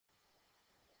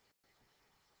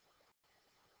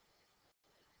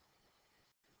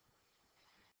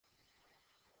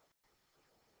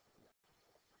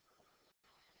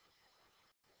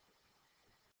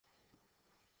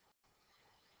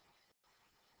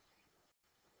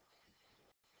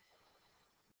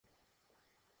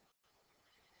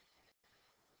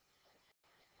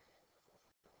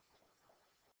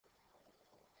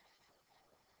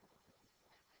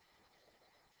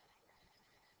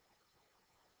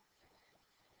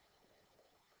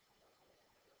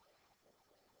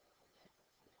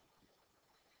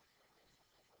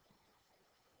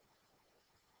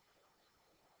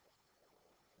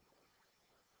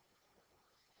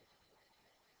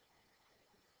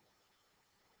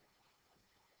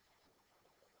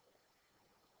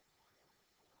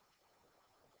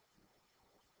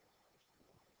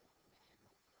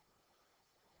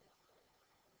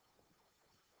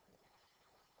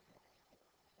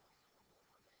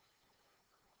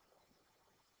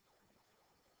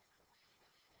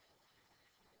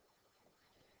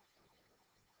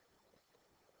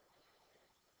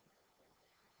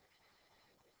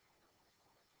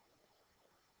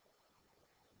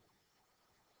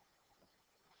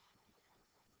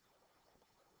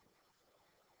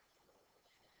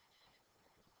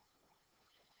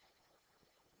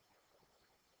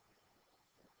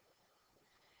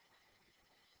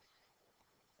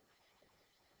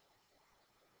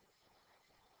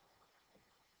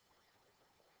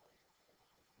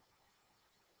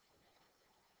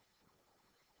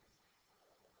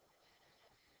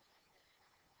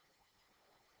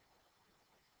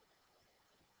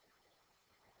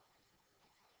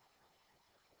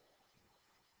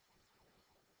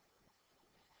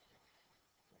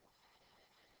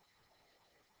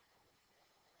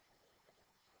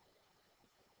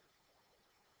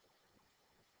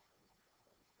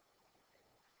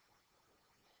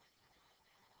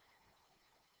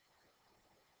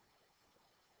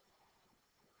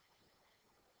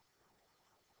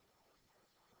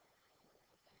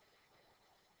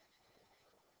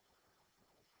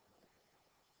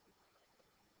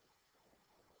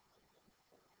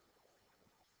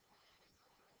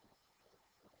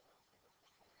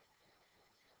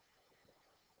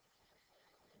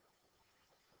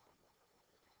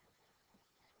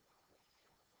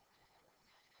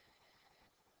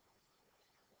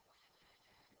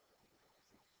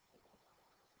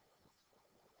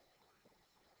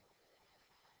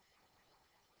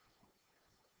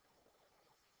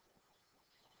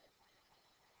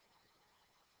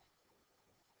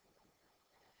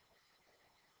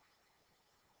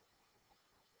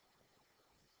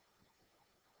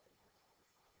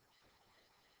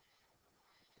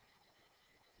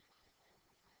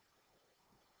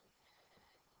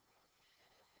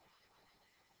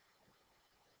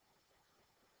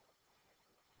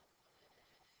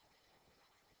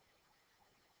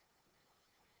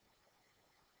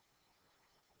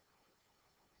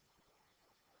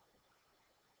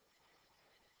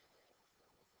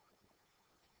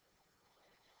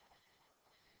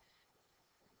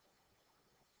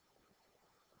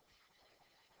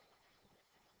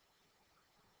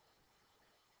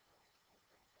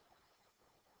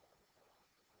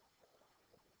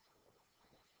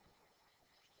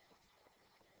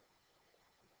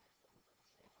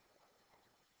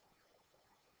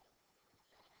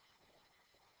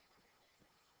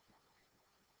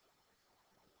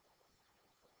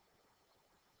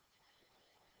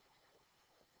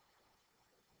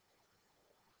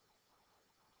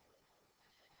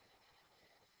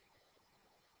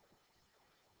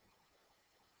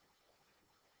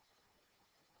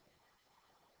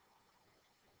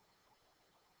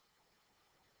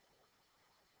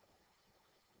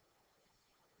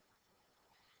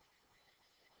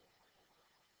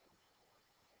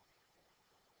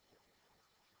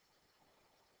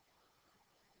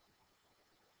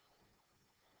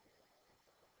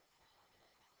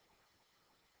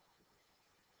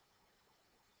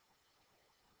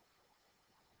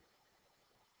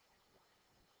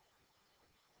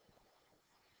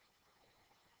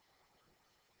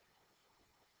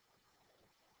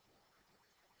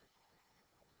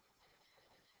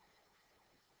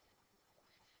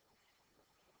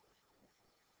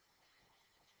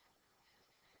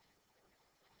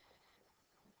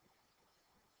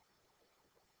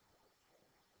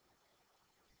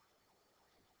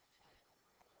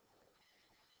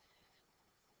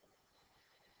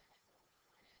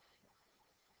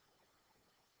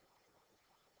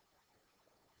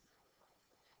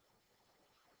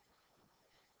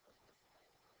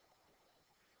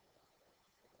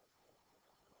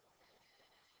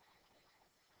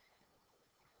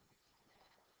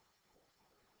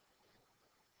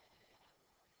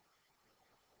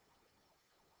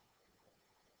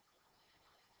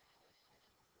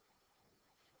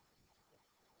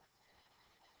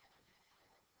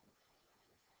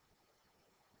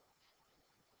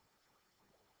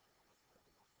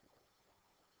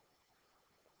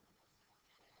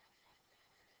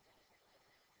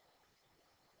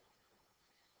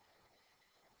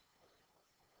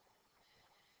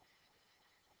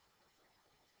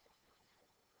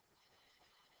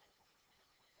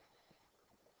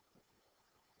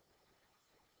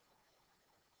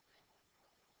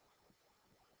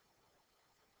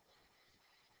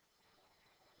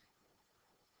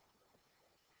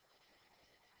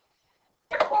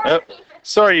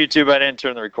Sorry, YouTube, I didn't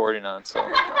turn the recording on, so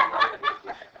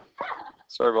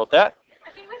sorry about that.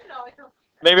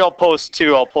 Maybe I'll post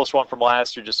two. I'll post one from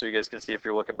last year just so you guys can see if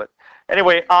you're looking. But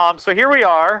anyway, so here we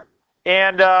are,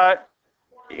 and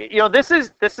you know, this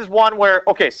is one where,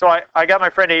 okay, so I got my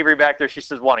friend Avery back there. She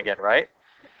says 1 again, right?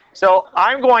 So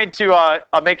I'm going to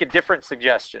make a different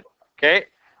suggestion, okay?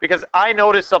 Because I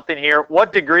noticed something here.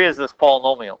 What degree is this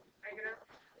polynomial?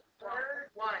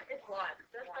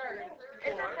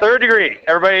 Third degree.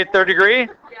 Everybody third degree?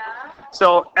 Yeah.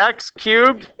 So x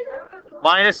cubed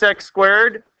minus x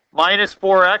squared minus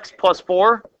 4x plus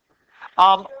 4.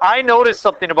 I noticed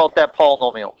something about that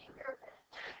polynomial.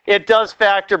 It does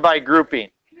factor by grouping.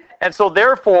 And so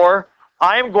therefore,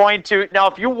 I'm going to, now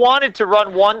if you wanted to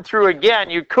run 1 through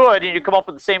again, you could, and you come up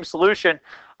with the same solution.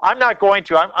 I'm not going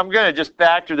to. I'm going to just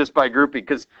factor this by grouping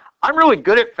because I'm really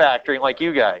good at factoring like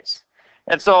you guys.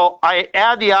 And so I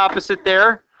add the opposite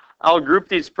there. I'll group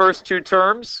these first two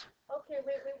terms. Okay,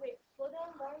 wait. Slow down.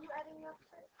 Why are you adding the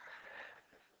opposite?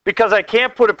 Because I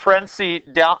can't put a parenthesis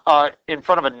down in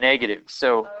front of a negative.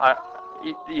 So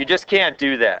you just can't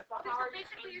do that. So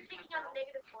basically you're taking out a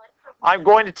negative 1. I'm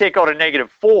going to take out a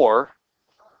negative 4.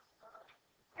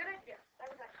 Good idea.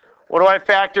 What do I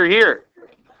factor here?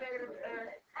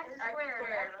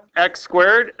 X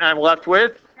squared. And I'm left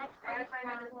with?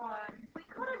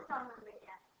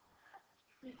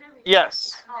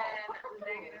 Yes.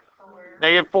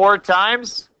 Negative 4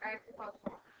 times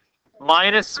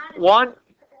minus 1.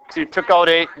 So you took out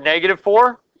a negative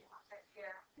 4.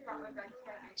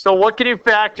 So what can you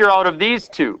factor out of these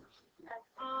two?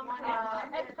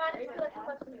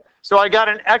 So I got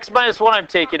an x minus 1 I'm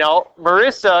taking out.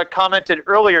 Marissa commented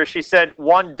earlier. She said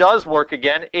 1 does work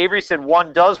again. Avery said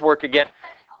 1 does work again.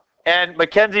 And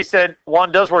Mackenzie said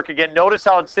 1 does work again. Notice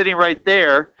how it's sitting right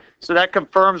there. So that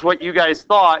confirms what you guys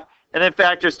thought. And then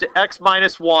factors to x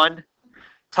minus 1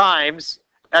 times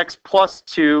x plus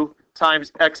 2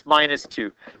 times x minus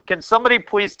 2. Can somebody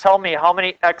please tell me how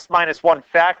many x minus 1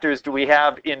 factors do we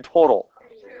have in total?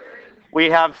 We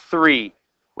have 3.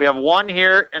 We have 1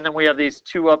 here, and then we have these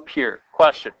 2 up here.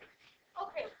 Question?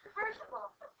 Okay, first of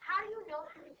all, how do you know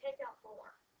you can take out 4?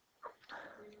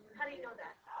 How do you know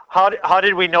that? How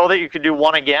did we know that you could do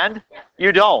 1 again? Yeah.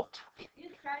 You don't.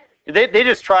 They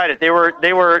just tried it. They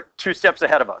were 2 steps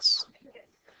ahead of us. Okay.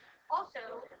 Also,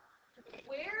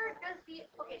 where does the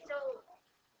so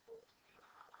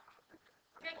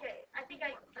JK, I think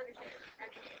I understand.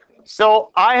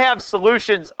 So I have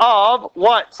solutions of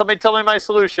what? Somebody tell me my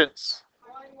solutions.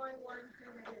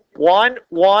 1,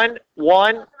 1,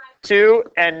 1, 2,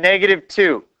 and negative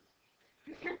 2.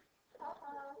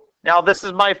 Now this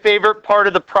is my favorite part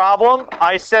of the problem.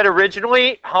 I said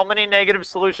originally, how many negative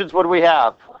solutions would we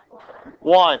have?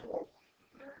 1.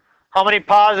 How many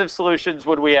positive solutions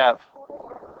would we have?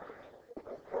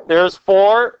 There's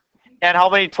 4. And how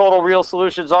many total real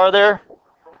solutions are there?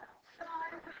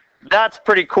 That's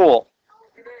pretty cool.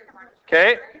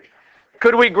 Okay.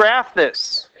 Could we graph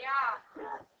this? Yeah.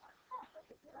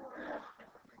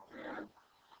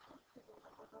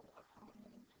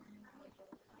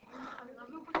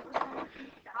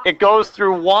 It goes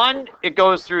through 1, it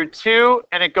goes through 2,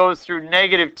 and it goes through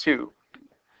negative 2.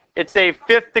 It's a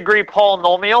 5th degree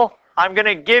polynomial. I'm going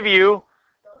to give you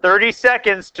 30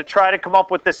 seconds to try to come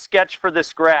up with the sketch for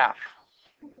this graph.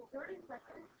 30 seconds?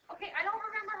 Okay, I don't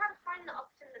remember how to find the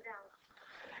ups and the downs.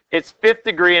 It's 5th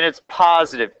degree and it's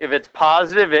positive. If it's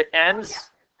positive, it ends. Yeah.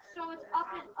 So it's up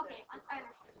and, okay, I understand.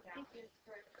 Thank you.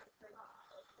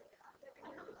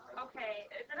 Okay,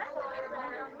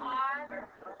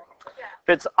 if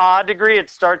it's odd degree, it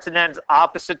starts and ends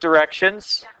opposite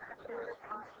directions.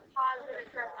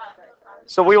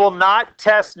 So we will not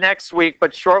test next week,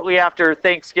 but shortly after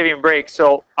Thanksgiving break.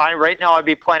 So right now I'd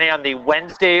be planning on the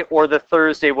Wednesday or the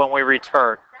Thursday when we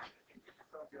return.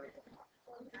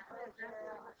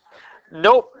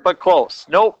 Nope, but close.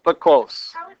 Nope, but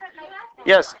close.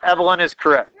 Yes, Evelyn is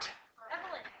correct.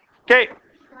 Okay.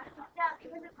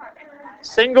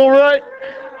 Single root,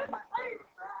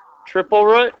 triple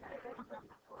root.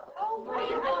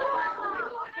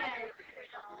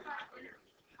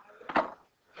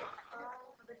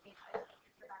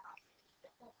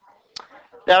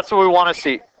 That's what we want to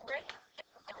see.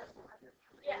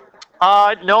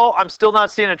 No, I'm still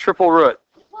not seeing a triple root.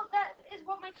 Well, that is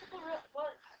what my triple root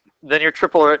was. Then your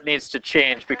triple root needs to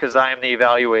change because I am the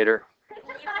evaluator.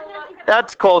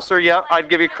 That's closer. Yeah, I'd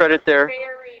give you credit there.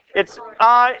 It's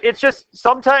just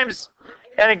sometimes,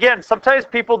 and again, sometimes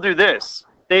people do this.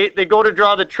 They go to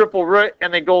draw the triple root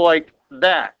and they go like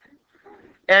that.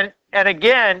 And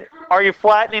again, are you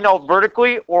flattening out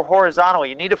vertically or horizontally?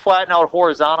 You need to flatten out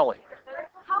horizontally.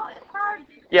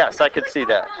 Yes, I can see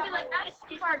that. Like, that's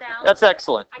too far down. That's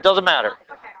excellent. Doesn't matter.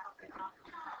 Okay.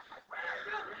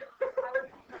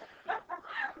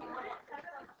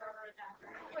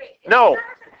 Wait, No, is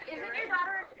it your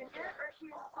daughter a junior or she's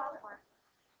a sophomore?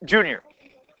 junior.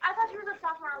 I thought she was a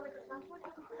sophomore. I was like, a sophomore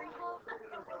taking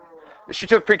pre-calc? She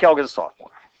took pre-calc as a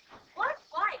sophomore. What?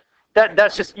 Why?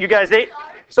 That's just, you guys, so An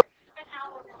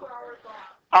hour, 2 hours long.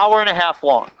 hour and a half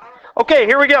long. Okay,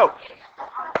 here we go.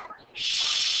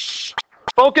 Shh.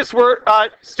 Focus,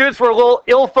 students were a little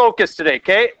ill-focused today,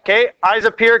 okay? Eyes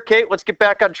up here, okay? Let's get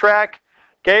back on track,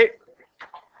 okay?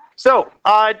 So,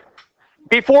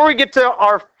 before we get to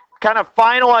our kind of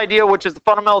final idea, which is the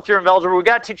fundamental theorem of algebra, we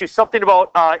got to teach you something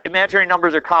about imaginary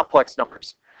numbers or complex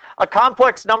numbers. A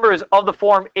complex number is of the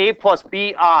form a plus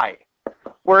bi,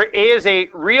 where a is a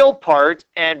real part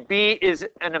and b is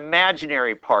an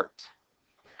imaginary part.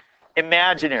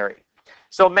 Imaginary.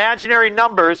 So imaginary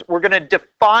numbers, we're going to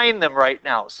define them right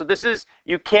now. So this is,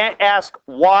 you can't ask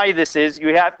why this is.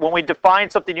 You have, when we define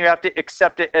something, you have to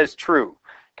accept it as true.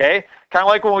 Okay? Kind of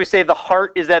like when we say the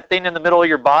heart is that thing in the middle of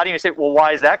your body, and you say, well,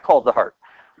 why is that called the heart?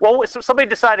 Well, so somebody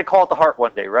decided to call it the heart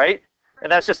one day, right? And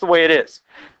that's just the way it is.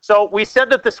 So we said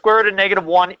that the square root of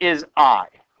 -1 is I.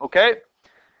 Okay?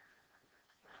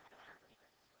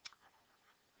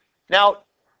 Now,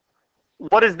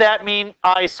 what does that mean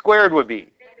I squared would be?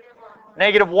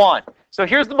 -1. So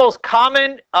here's the most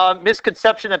common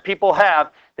misconception that people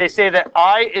have. They say that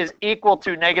I is equal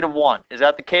to -1. Is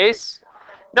that the case?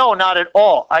 No, not at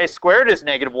all. I squared is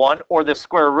 -1, or the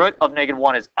square root of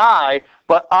 -1 is I,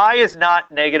 but I is not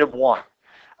 -1.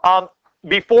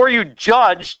 Before you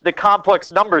judge the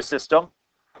complex number system,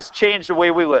 let's change the way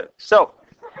we live. So,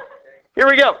 here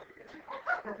we go.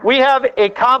 We have a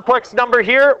complex number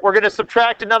here. We're going to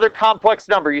subtract another complex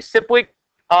number. You simply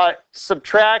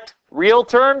subtract real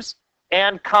terms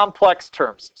and complex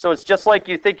terms. So it's just like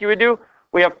you think you would do.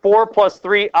 We have 4 plus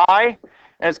 3i,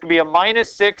 and it's going to be a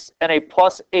 -6 and a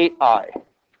plus 8i.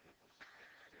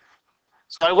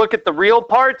 So I look at the real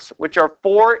parts, which are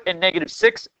 4 and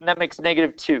 -6, and that makes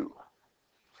 -2.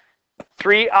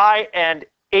 3i and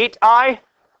 8i,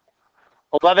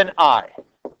 11i.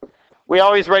 We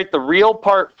always write the real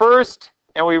part first,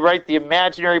 and we write the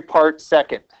imaginary part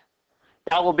second.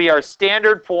 That will be our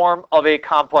standard form of a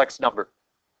complex number.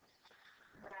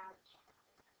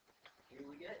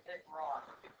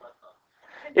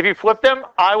 If you flip them,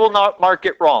 I will not mark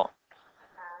it wrong.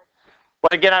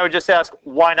 But again, I would just ask,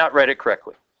 why not write it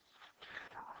correctly?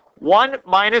 1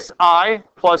 minus I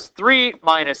plus 3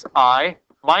 minus I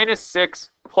minus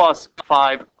 6 plus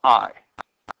 5i.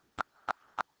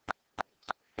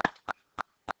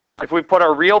 If we put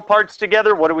our real parts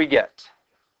together, what do we get?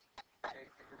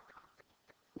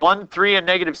 1, 3, and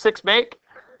 -6 make?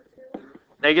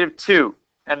 -2.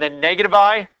 And then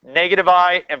 -i,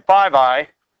 -i, and 5i,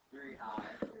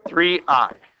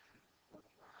 3i.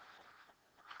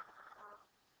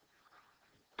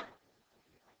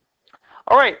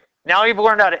 All right, now you've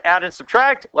learned how to add and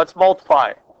subtract. Let's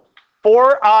multiply.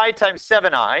 4i times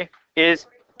 7i is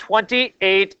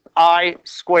 28i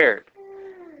squared.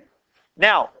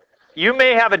 Now, you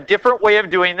may have a different way of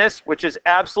doing this, which is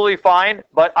absolutely fine,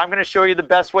 but I'm going to show you the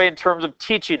best way in terms of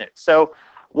teaching it. So,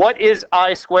 what is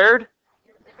I squared?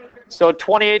 So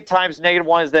 28 times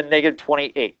 -1 is then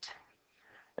 -28.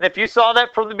 And if you saw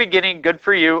that from the beginning, good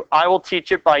for you. I will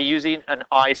teach it by using an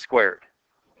I squared.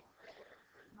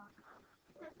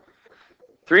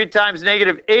 3 times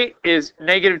 -8 is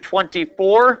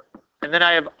 -24, and then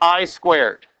I have I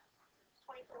squared.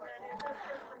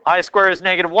 I squared is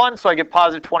 -1, so I get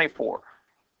positive 24.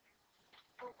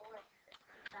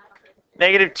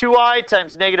 -2i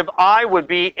times -i would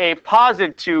be a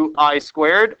positive 2i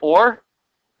squared, or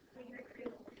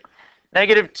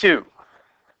 -2.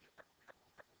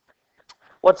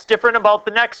 What's different about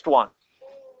the next one?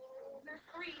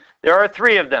 There are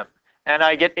 3 of them, and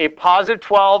I get a positive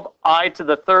 12i to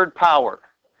the 3rd power.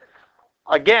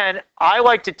 Again, I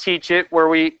like to teach it where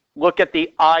we look at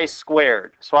the I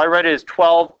squared. So I read it as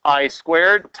 12i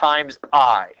squared times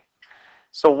I.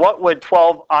 So what would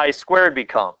 12i squared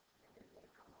become?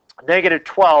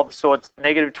 -12, so it's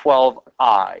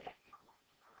 -12i.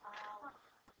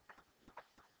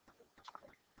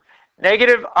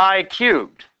 -i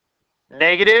cubed.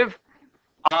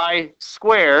 -i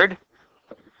squared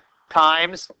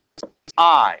times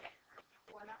I.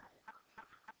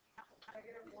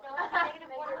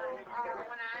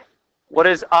 What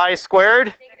is I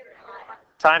squared?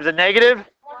 Times a negative?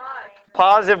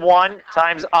 Positive 1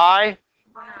 times I?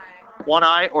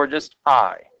 1i, or just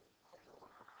I.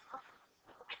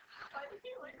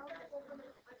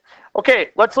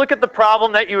 Okay, let's look at the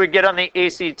problem that you would get on the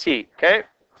ACT, okay?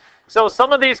 So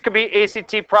some of these could be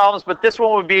ACT problems, but this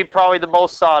one would be probably the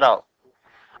most sought out.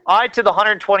 I to the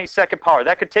 122nd power.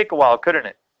 That could take a while, couldn't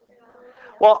it?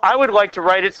 Well, I would like to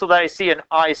write it so that I see an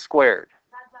I squared.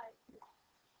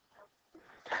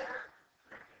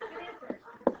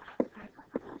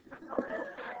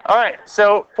 All right,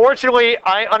 so fortunately,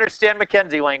 I understand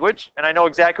Mackenzie language, and I know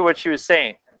exactly what she was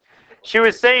saying. She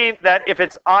was saying that if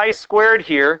it's I squared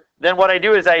here, then what I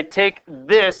do is I take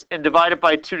this and divide it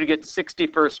by 2 to get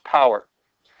 61st power.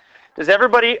 Does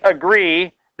everybody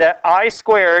agree that I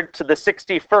squared to the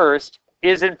 61st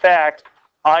is, in fact,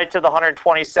 I to the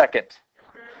 122nd?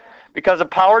 Because a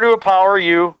power to a power,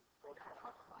 you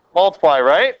multiply,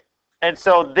 right? And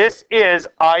so this is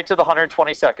I to the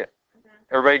 122nd.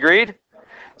 Everybody agreed?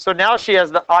 So now she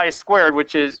has the I squared,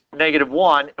 which is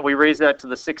 -1, and we raise that to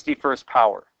the 61st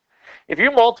power. If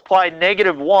you multiply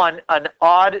 -1 an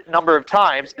odd number of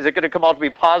times, is it going to come out to be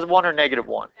 +1 or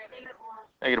 -1?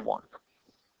 -1.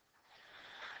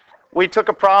 We took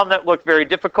a problem that looked very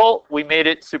difficult. We made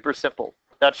it super simple.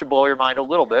 That should blow your mind a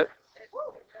little bit.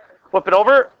 Flip it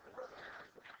over.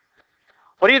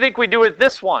 What do you think we do with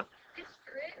this one?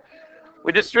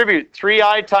 We distribute.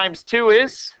 3i times 2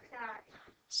 is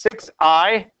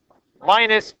 6i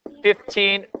minus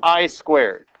 15i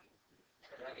squared.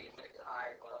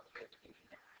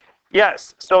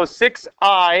 Yes, so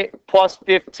 6i plus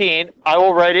 15, I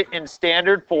will write it in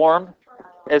standard form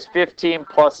as 15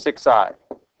 plus 6i.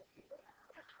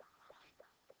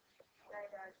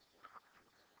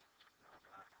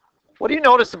 What do you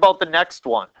notice about the next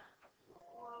one?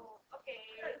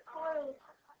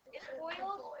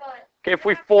 Okay, if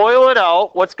we FOIL it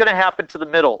out, what's going to happen to the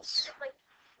middles?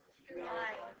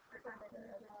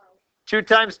 2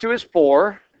 times 2 is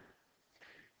 4.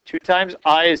 2 times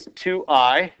I is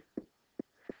 2i.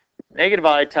 Negative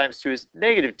I times 2 is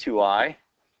 -2i.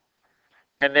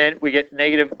 And then we get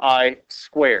 -i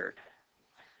squared.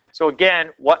 So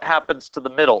again, what happens to the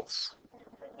middles?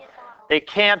 They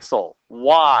cancel.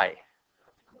 Why?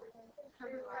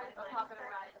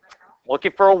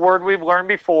 Looking for a word we've learned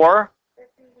before.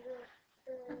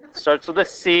 Starts with a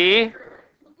C.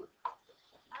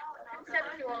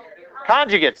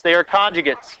 Conjugates. They are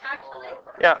conjugates.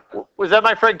 Yeah. Was that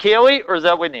my friend Kaylee or is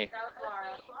that Whitney?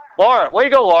 Laura. Way to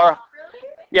go, Laura.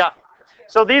 Yeah.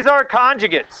 So these are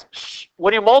conjugates.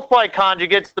 When you multiply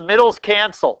conjugates, the middles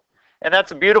cancel. And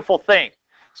that's a beautiful thing.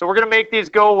 So we're going to make these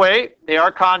go away. They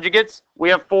are conjugates. We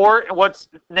have 4. And what's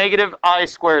 -i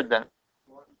squared then?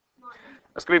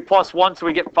 That's going to be +1, so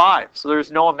we get 5. So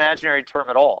there's no imaginary term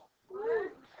at all.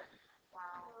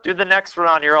 Do the next one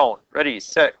on your own. Ready,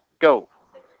 set, go.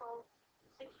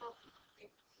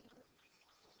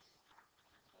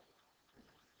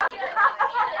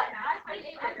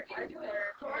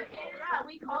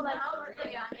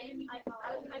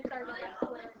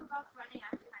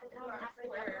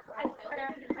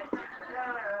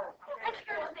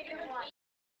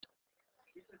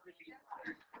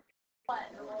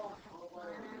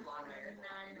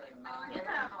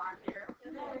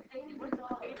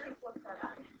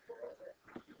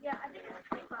 Yeah, I think it's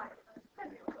 25.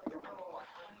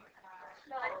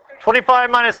 25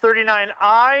 minus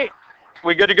 39i.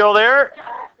 We good to go there?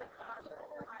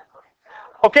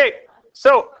 Okay,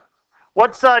 so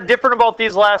what's different about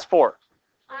these last 4?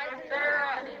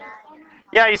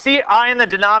 Yeah, you see I in the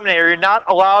denominator. You're not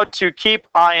allowed to keep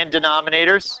I in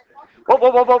denominators. Whoa,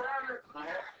 whoa, whoa, whoa.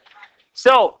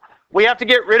 So we have to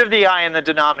get rid of the I in the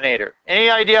denominator. Any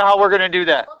idea how we're going to do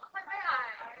that?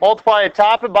 Multiply the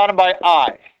top and bottom by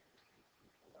I.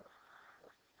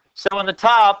 So in the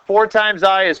top, 4 times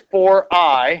I is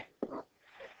 4i.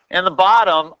 And the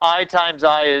bottom, I times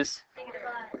I is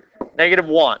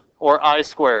 -1, or I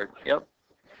squared. Yep.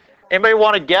 Anybody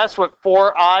want to guess what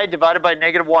 4i divided by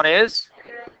 -1 is?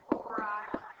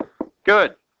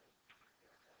 Good.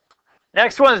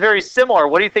 Next one is very similar.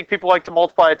 What do you think people like to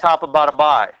multiply the top and bottom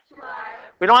by?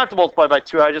 We don't have to multiply by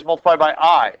 2i, just multiply by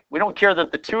I. We don't care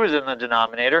that the 2 is in the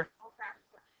denominator.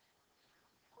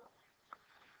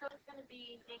 So it's going to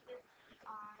be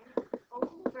 -I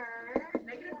over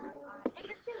 -2,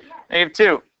 yes.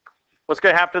 -2. What's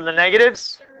going to happen to the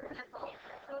negatives?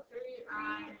 So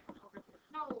 3i.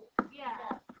 No,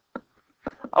 yeah.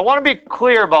 I want to be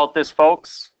clear about this,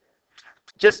 folks.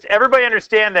 Just everybody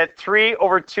understand that 3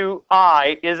 over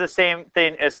 2i is the same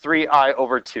thing as 3i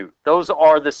over 2. Those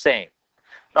are the same.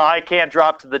 Now, I can't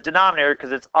drop to the denominator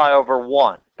because it's I over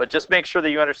 1. But just make sure that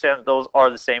you understand that those are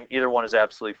the same. Either one is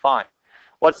absolutely fine.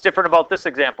 What's different about this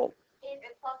example?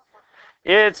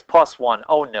 It's +1.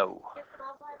 Oh, no.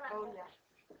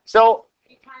 So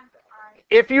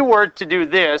if you were to do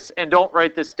this, and don't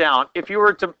write this down, if you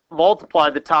were to multiply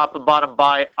the top and bottom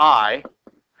by I,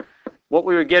 what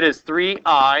we would get is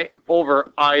 3I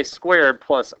over I squared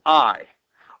plus I,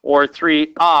 or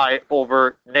 3I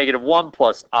over negative 1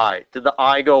 plus I. Did the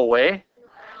I go away?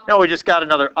 No, we just got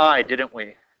another I, didn't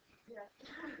we?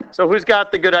 So who's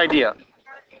got the good idea?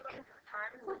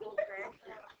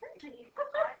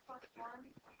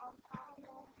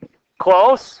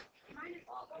 Close?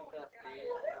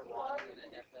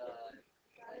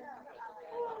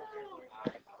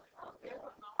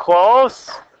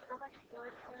 Close?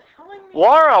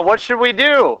 Laura, what should we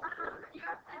do?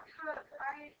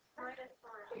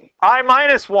 I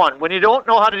minus 1. When you don't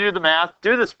know how to do the math,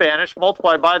 do the Spanish,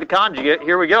 multiply by the conjugate.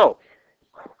 Here we go.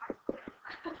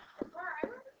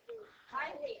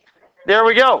 There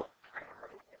we go.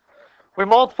 We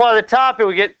multiply the top and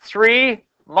we get 3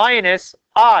 minus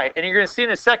I. And you're going to see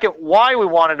in a second why we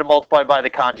wanted to multiply by the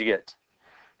conjugate.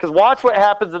 Because watch what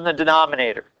happens in the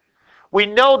denominator. We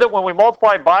know that when we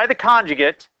multiply by the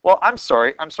conjugate, well, I'm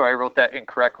sorry, I wrote that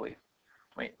incorrectly.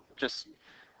 Wait, just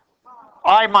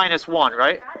I minus 1,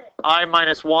 right? I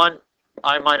minus 1,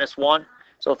 I minus 1.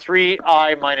 So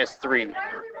 3I minus 3.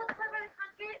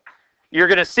 You're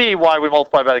going to see why we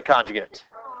multiply by the conjugate.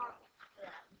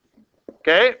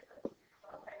 Okay?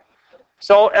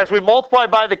 So as we multiply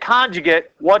by the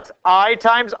conjugate, what's I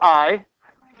times I?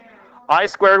 I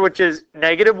squared, which is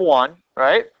negative 1,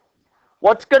 right?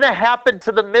 What's going to happen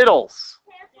to the middles?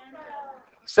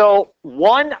 So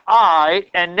 1I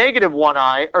and negative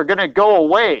 1I are going to go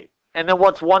away. And then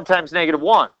what's 1 times negative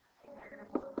 1?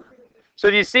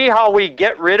 So do you see how we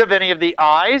get rid of any of the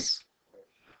i's?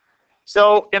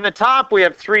 So in the top we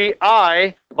have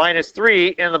 3I minus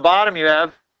 3. In the bottom you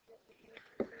have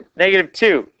negative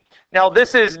 2. Now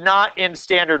this is not in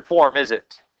standard form, is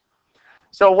it?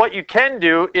 So what you can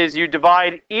do is you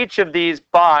divide each of these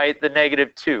by the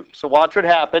negative 2. So watch what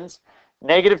happens.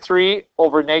 Negative 3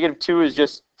 over negative 2 is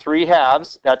just 3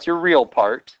 halves. That's your real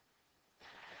part.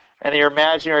 And your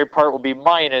imaginary part will be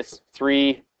minus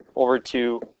 3 over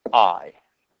 2I.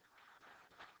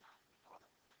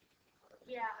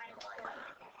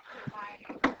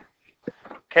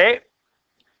 Okay?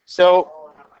 So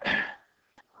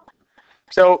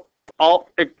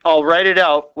I'll write it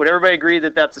out. Would everybody agree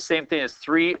that that's the same thing as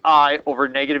 3I over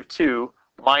negative 2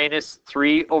 minus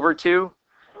 3 over 2?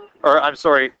 Or, I'm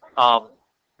sorry,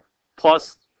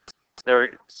 plus, there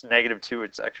it's negative 2,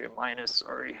 it's actually a minus,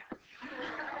 sorry.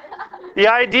 The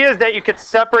idea is that you could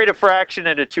separate a fraction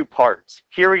into 2 parts.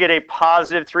 Here we get a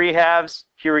positive 3 halves.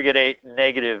 Here we get a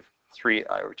negative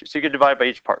 3I over 2. So you can divide by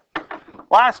each part.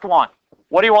 Last one.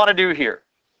 What do you want to do here?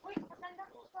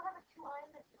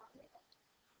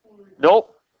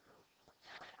 Nope.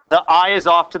 The I is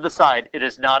off to the side. It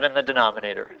is not in the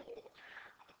denominator.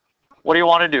 What do you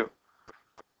want to do?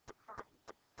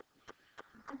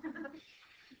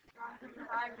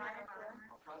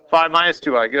 Five minus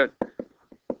 2I. Good.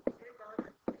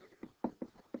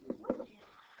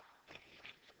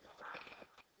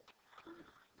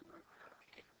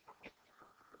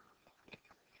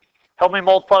 Help me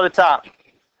multiply the top.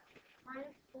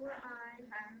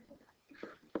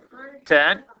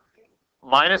 10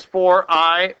 minus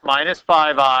 4I minus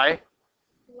 5I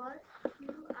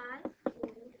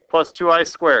plus 2I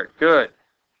squared. Good.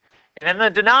 And in the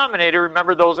denominator,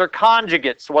 remember those are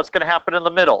conjugates. So what's going to happen in the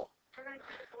middle?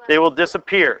 They will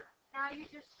disappear. Now you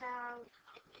just have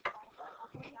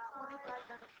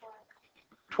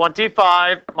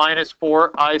 25 minus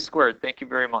 4I squared. Thank you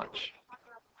very much.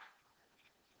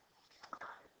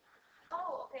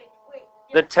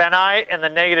 The 10I and the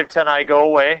negative 10I go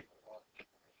away.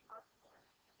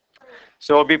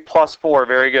 So it'll be plus 4.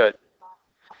 Very good.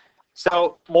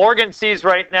 So Morgan sees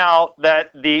right now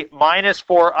that the minus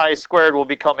 4I squared will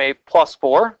become a plus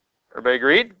 4. Everybody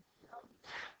agreed?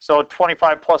 So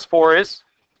 25 plus 4 is?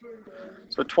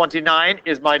 So 29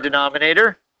 is my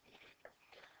denominator.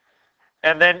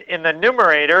 And then in the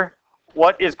numerator,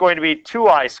 what is going to be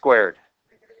 2I squared?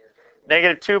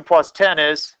 Negative 2 plus 10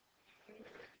 is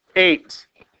 8.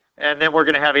 And then we're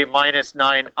going to have a minus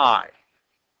 9I.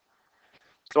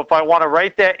 So if I want to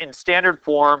write that in standard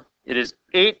form, it is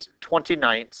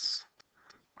 8/29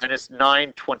 minus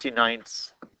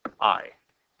 9/29 I.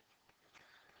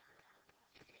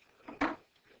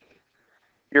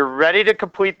 You're ready to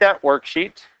complete that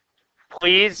worksheet.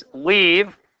 Please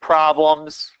leave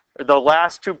problems, or the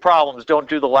last 2 problems. Don't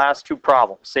do the last 2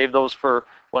 problems. Save those for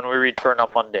when we return on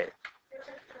Monday.